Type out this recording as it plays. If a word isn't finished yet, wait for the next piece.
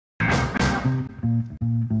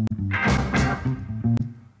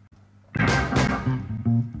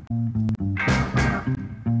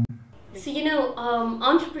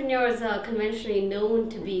Entrepreneurs are conventionally known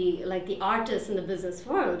to be like the artists in the business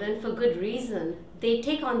world, and for good reason. They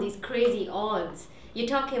take on these crazy odds. You're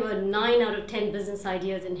talking about 9 out of 10 business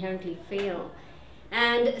ideas inherently fail.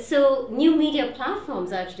 And so new media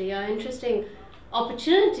platforms actually are interesting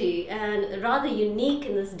opportunity and rather unique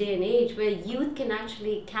in this day and age where youth can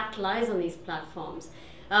actually capitalize on these platforms.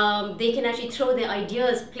 They can actually throw their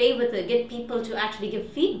ideas, play with it, get people to actually give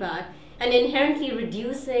feedback, and inherently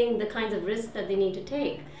reducing the kinds of risks that they need to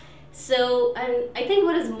take. So, and I think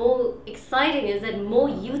what is more exciting is that more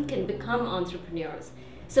youth can become entrepreneurs.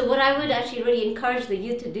 So what I would actually really encourage the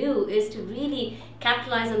youth to do is to really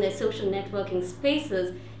capitalize on their social networking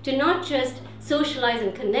spaces, to not just socialize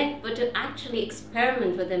and connect, but to actually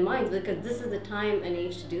experiment with their minds, because this is the time and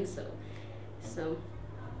age to do so. So.